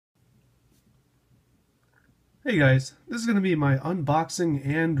Hey guys, this is going to be my unboxing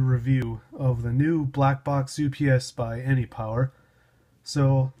and review of the new black box UPS by Anypower.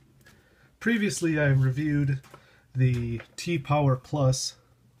 So previously I reviewed the T-Power Plus,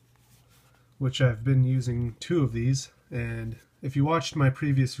 which I've been using two of these, and if you watched my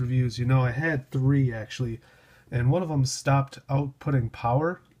previous reviews you know I had three actually, and one of them stopped outputting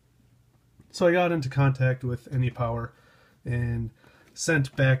power. So I got into contact with Anypower and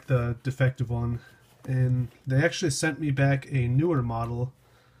sent back the defective one. And they actually sent me back a newer model,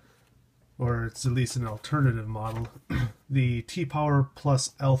 or it's at least an alternative model, the T-Power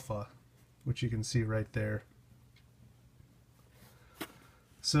Plus Alpha, which you can see right there.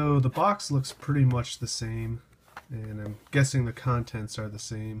 So the box looks pretty much the same, and I'm guessing the contents are the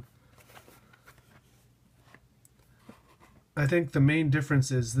same. I think the main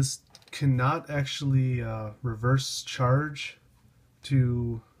difference is this cannot actually reverse charge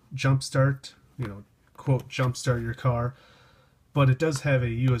to jumpstart, quote, jumpstart your car, but it does have a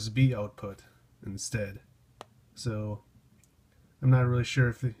USB output instead. So I'm not really sure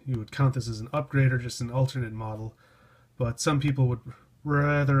if you would count this as an upgrade or just an alternate model, but some people would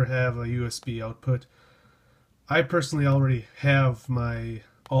rather have a USB output. I personally already have my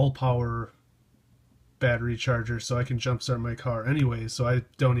all-power battery charger, so I can jumpstart my car anyway, so I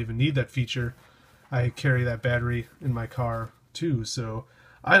don't even need that feature. I carry that battery in my car too, so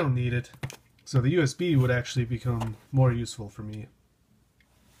I don't need it. So the USB would actually become more useful for me.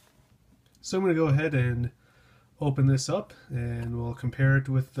 So I'm going to go ahead and open this up and we'll compare it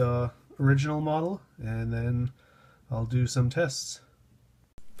with the original model, and then I'll do some tests.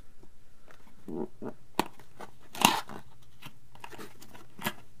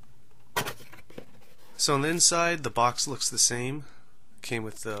 So on the inside the box looks the same. Came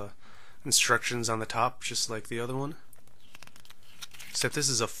with the instructions on the top just like the other one, except this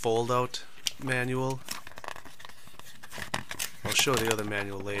is a fold-out manual. I'll show the other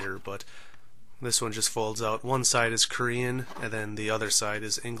manual later, but this one just folds out. One side is Korean and then the other side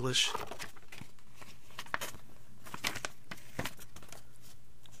is English.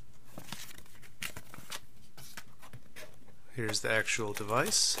 Here's the actual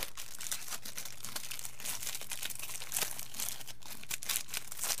device.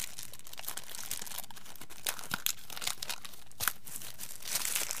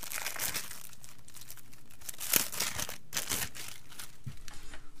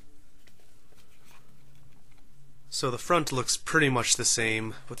 So the front looks pretty much the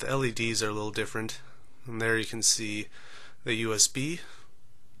same, but the LEDs are a little different. And there you can see the USB.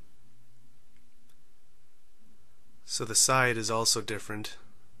 So the side is also different.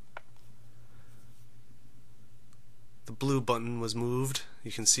 The blue button was moved.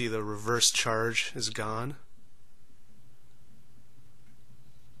 You can see the reverse charge is gone.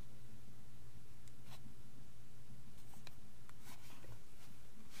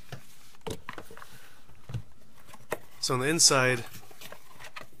 So on the inside,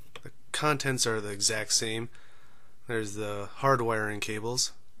 the contents are the exact same. There's the hard wiring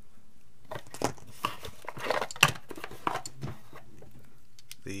cables,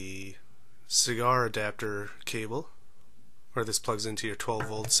 the cigar adapter cable, where this plugs into your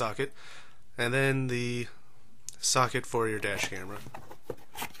 12-volt socket, and then the socket for your dash camera.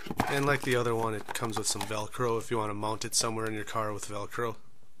 And like the other one, it comes with some Velcro if you want to mount it somewhere in your car with Velcro.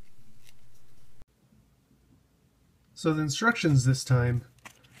 So the instructions this time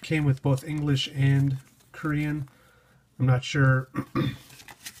came with both English and Korean. I'm not sure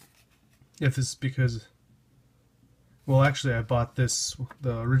if it's because, well, actually I bought the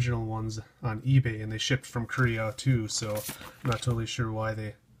original ones on eBay and they shipped from Korea too, so I'm not totally sure why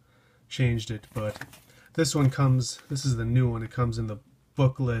they changed it, but this is the new one. It comes in the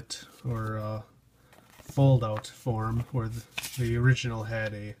booklet or fold-out form, where the original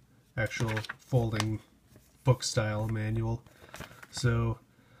had a actual folding book style manual. So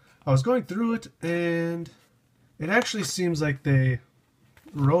I was going through it and it actually seems like they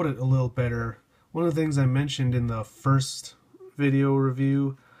wrote it a little better. One of the things I mentioned in the first video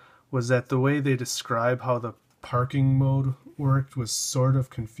review was that the way they describe how the parking mode worked was sort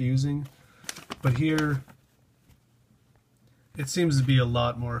of confusing, but here it seems to be a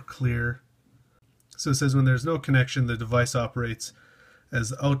lot more clear. So it says when there's no connection, the device operates as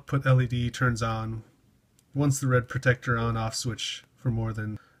the output LED turns on once the red protector on-off switch for more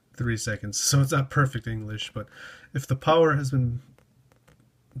than 3 seconds. So it's not perfect English, but if the power has been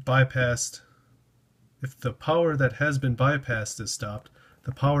bypassed, if the power that has been bypassed is stopped,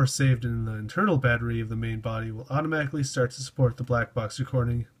 the power saved in the internal battery of the main body will automatically start to support the black box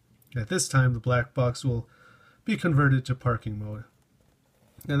recording. At this time, the black box will be converted to parking mode.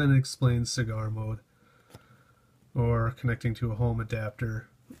 And then it explains cigar mode. or connecting to a home adapter.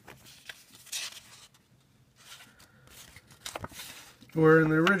 Where in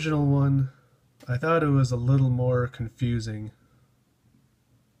the original one, I thought it was a little more confusing.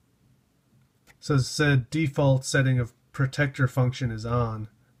 So it said default setting of protector function is on.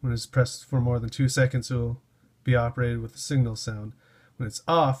 When it's pressed for more than 2 seconds, it will be operated with a signal sound. When it's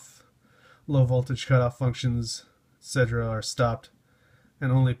off, low voltage cutoff functions, etc. are stopped,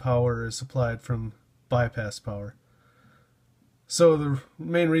 and only power is supplied from bypass power. So the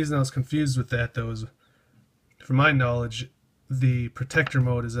main reason I was confused with that, though, is, from my knowledge, the protector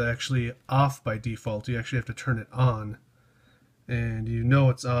mode is actually off by default. You actually have to turn it on, and you know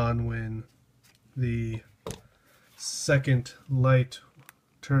it's on when the second light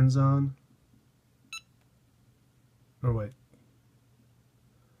turns on. Or wait.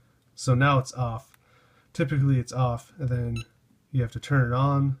 So now it's off. Typically it's off, and then you have to turn it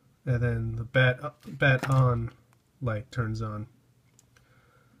on, and then the bat on light turns on.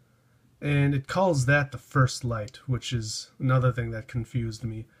 And it calls that the first light, which is another thing that confused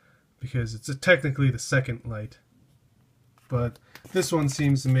me, because it's technically the second light. But this one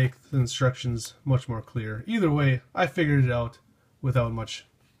seems to make the instructions much more clear. Either way, I figured it out without much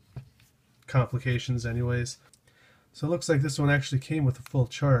complications anyways. So it looks like this one actually came with a full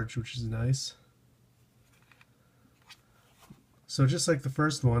charge, which is nice. So just like the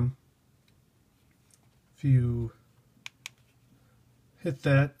first one, if you hit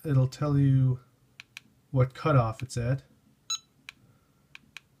that, it'll tell you what cutoff it's at.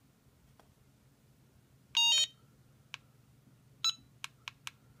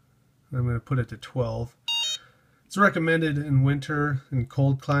 I'm going to put it to 12. It's recommended in winter and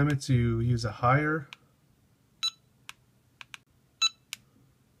cold climates you use a higher.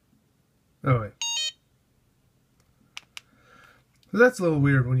 Oh wait. So that's a little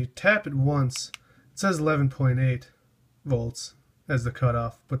weird. When you tap it once, it says 11.8 volts as the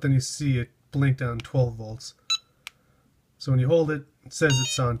cutoff, but then you see it blinked on 12 volts. So when you hold it, it says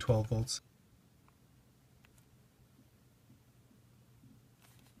it's on 12 volts.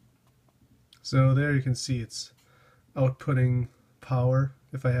 So there you can see it's outputting power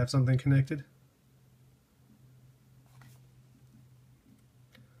if I have something connected.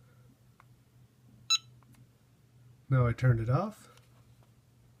 Now I turned it off.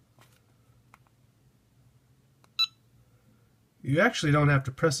 You actually don't have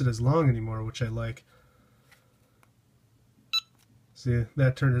to press it as long anymore, which I like. See,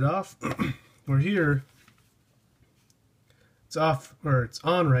 that turned it off. We're here. It's off, or it's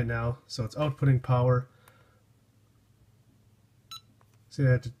on right now, so it's outputting power. See,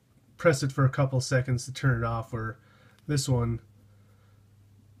 I had to press it for a couple seconds to turn it off, where this one,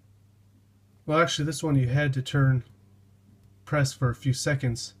 well actually this one you had to press for a few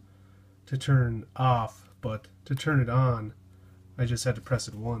seconds to turn off, but to turn it on, I just had to press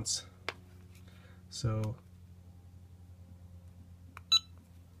it once. So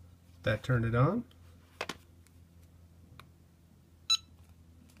that turned it on.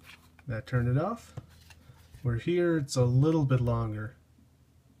 That turned it off. We're here, it's a little bit longer.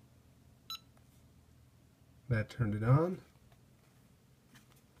 That turned it on.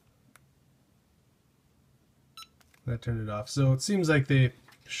 That turned it off. So it seems like they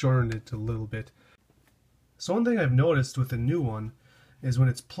shortened it a little bit. So one thing I've noticed with the new one is when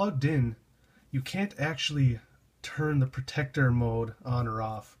it's plugged in, you can't actually turn the protector mode on or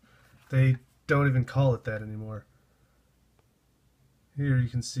off. They don't even call it that anymore. Here you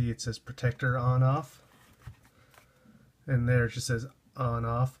can see it says protector on off, and there it just says on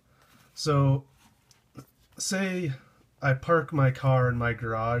off. So say I park my car in my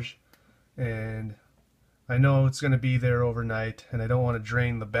garage and I know it's going to be there overnight and I don't want to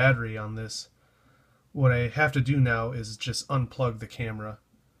drain the battery on this. What I have to do now is just unplug the camera.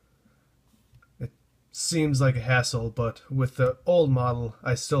 It seems like a hassle, but with the old model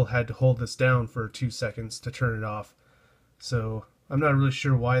I still had to hold this down for 2 seconds to turn it off. So I'm not really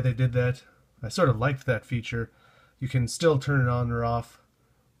sure why they did that. I sort of liked that feature. You can still turn it on or off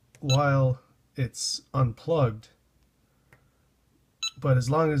while it's unplugged, but as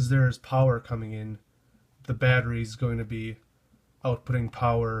long as there's power coming in, the battery's going to be outputting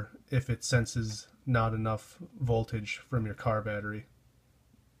power if it senses not enough voltage from your car battery.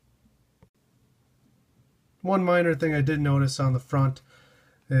 One minor thing I did notice on the front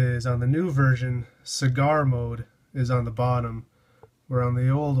is on the new version, cigar mode is on the bottom, where on the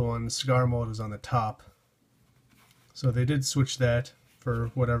old one, cigar mode is on the top. So they did switch that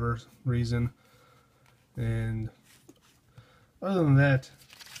for whatever reason. And other than that,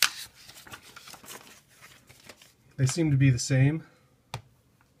 they seem to be the same.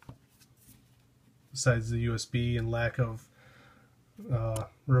 besides the USB and lack of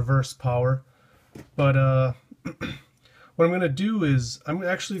reverse power. But what I'm going to do is I'm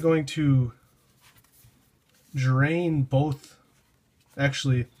actually going to drain both.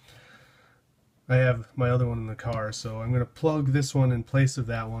 Actually, I have my other one in the car, so I'm going to plug this one in place of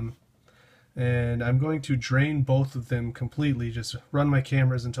that one, and I'm going to drain both of them completely, just run my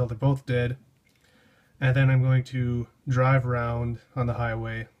cameras until they're both dead, and then I'm going to drive around on the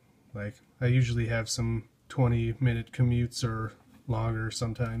highway. Like, I usually have some 20-minute commutes or longer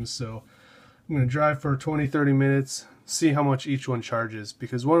sometimes, so I'm going to drive for 20-30 minutes, see how much each one charges,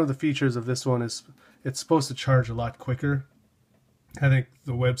 because one of the features of this one is it's supposed to charge a lot quicker. I think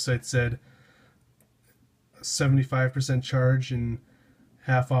the website said 75% charge in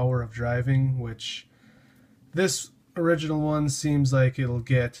half hour of driving, which this original one seems like it'll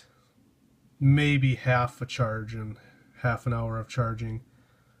get maybe half a charge in half an hour of charging.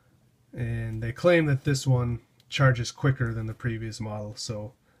 And they claim that this one charges quicker than the previous model,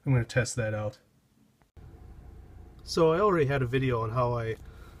 so I'm going to test that out. So I already had a video on how I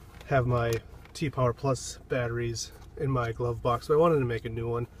have my T-Power Plus batteries in my glove box, but I wanted to make a new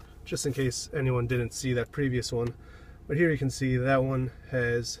one just in case anyone didn't see that previous one. But here you can see that one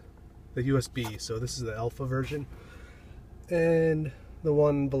has the USB, so this is the alpha version, and the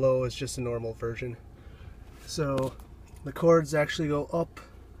one below is just a normal version. So the cords actually go up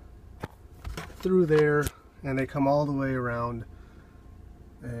through there and they come all the way around,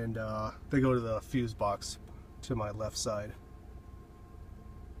 and they go to the fuse box to my left side.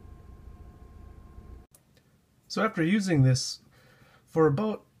 So after using this for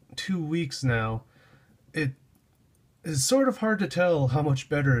about 2 weeks now, it is sort of hard to tell how much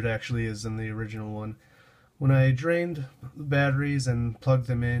better it actually is than the original one. When I drained the batteries and plugged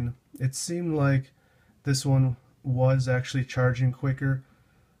them in, it seemed like this one was actually charging quicker,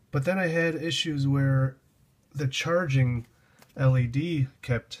 but then I had issues where the charging LED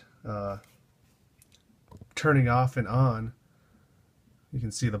kept turning off and on. You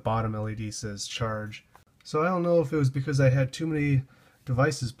can see the bottom LED says charge. So I don't know if it was because I had too many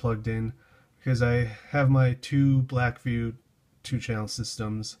devices plugged in, because I have my two Blackview 2-channel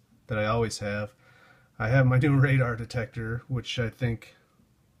systems that I always have. I have my new radar detector, which I think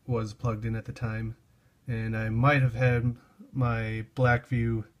was plugged in at the time, and I might have had my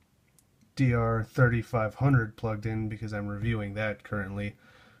Blackview DR3500 plugged in because I'm reviewing that currently.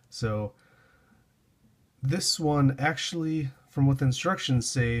 So this one actually, from what the instructions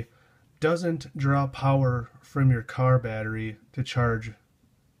say, doesn't draw power from your car battery to charge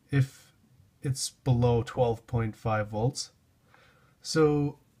if it's below 12.5 volts.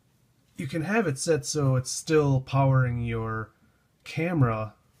 So you can have it set so it's still powering your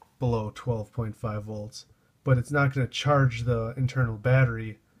camera below 12.5 volts, but it's not going to charge the internal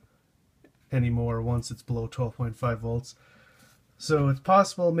battery anymore once it's below 12.5 volts. So it's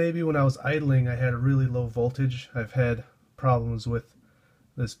possible maybe when I was idling I had a really low voltage. I've had problems with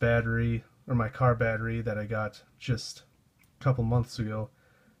this battery, or my car battery that I got just a couple months ago,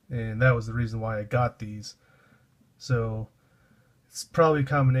 and that was the reason why I got these. So it's probably a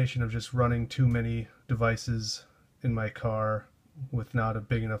combination of just running too many devices in my car with not a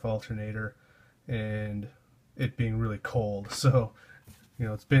big enough alternator and it being really cold. So, you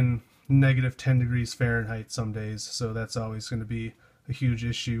know, it's been negative 10 degrees Fahrenheit some days, so that's always going to be a huge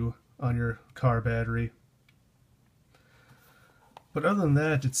issue on your car battery. But other than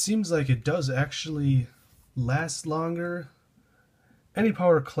that, it seems like it does actually last longer.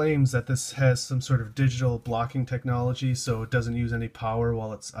 Anypower claims that this has some sort of digital blocking technology, so it doesn't use any power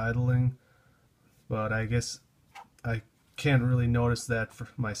while it's idling, but I guess I can't really notice that for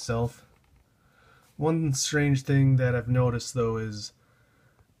myself. One strange thing that I've noticed though is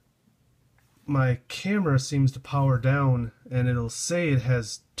my camera seems to power down and it'll say it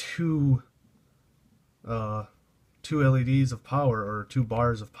has two LEDs of power, or 2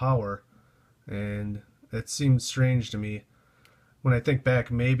 bars of power, and it seems strange to me. When I think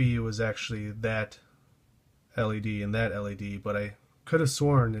back, maybe it was actually that LED and that LED, but I could have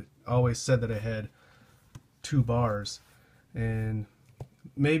sworn it always said that I had 2 bars, and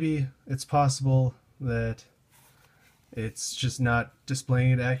maybe it's possible that it's just not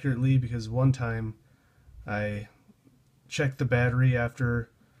displaying it accurately, because one time I checked the battery after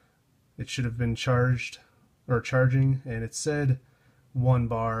it should have been charged or charging, and it said 1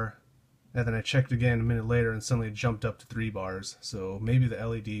 bar, and then I checked again a minute later and suddenly it jumped up to 3 bars. So maybe the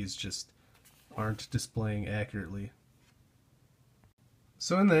LEDs just aren't displaying accurately.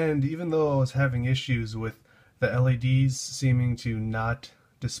 So in the end, even though I was having issues with the LEDs seeming to not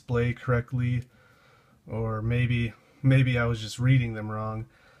display correctly, or maybe I was just reading them wrong,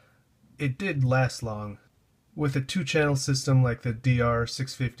 it did last long. With a 2-channel system like the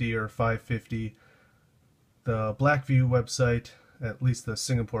DR650 or 550, the Blackview website, at least the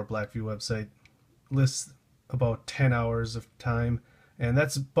Singapore Blackview website, lists about 10 hours of time, and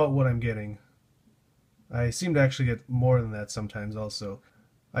that's about what I'm getting. I seem to actually get more than that sometimes also.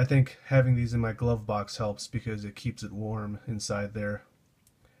 I think having these in my glove box helps because it keeps it warm inside there.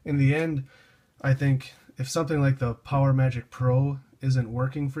 In the end, I think if something like the PowerMagic Pro isn't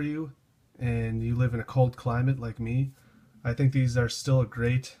working for you and you live in a cold climate like me, I think these are still a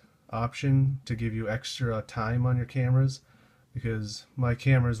great option to give you extra time on your cameras, because my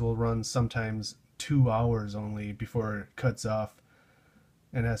cameras will run sometimes 2 hours only before it cuts off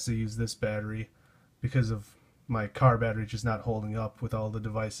and has to use this battery because of my car battery just not holding up with all the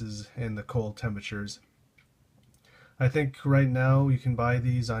devices and the cold temperatures. I think right now you can buy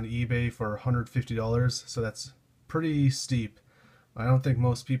these on eBay for $150, so that's pretty steep. I don't think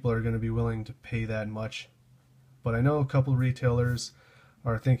most people are going to be willing to pay that much, but I know a couple retailers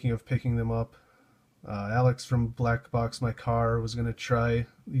are thinking of picking them up. Alex from Black Box My Car was going to try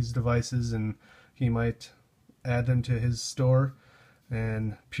these devices and he might add them to his store,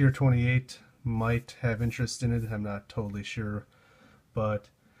 and Pier 28 might have interest in it. I'm not totally sure, but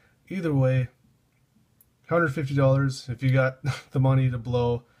either way, $150 if you got the money to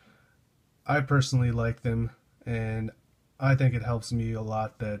blow. I personally like them, and I think it helps me a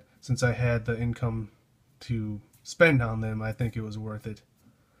lot that since I had the income to spend on them, I think it was worth it.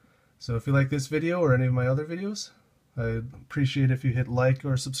 So if you like this video or any of my other videos, I'd appreciate if you hit like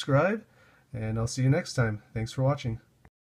or subscribe, and I'll see you next time. Thanks for watching.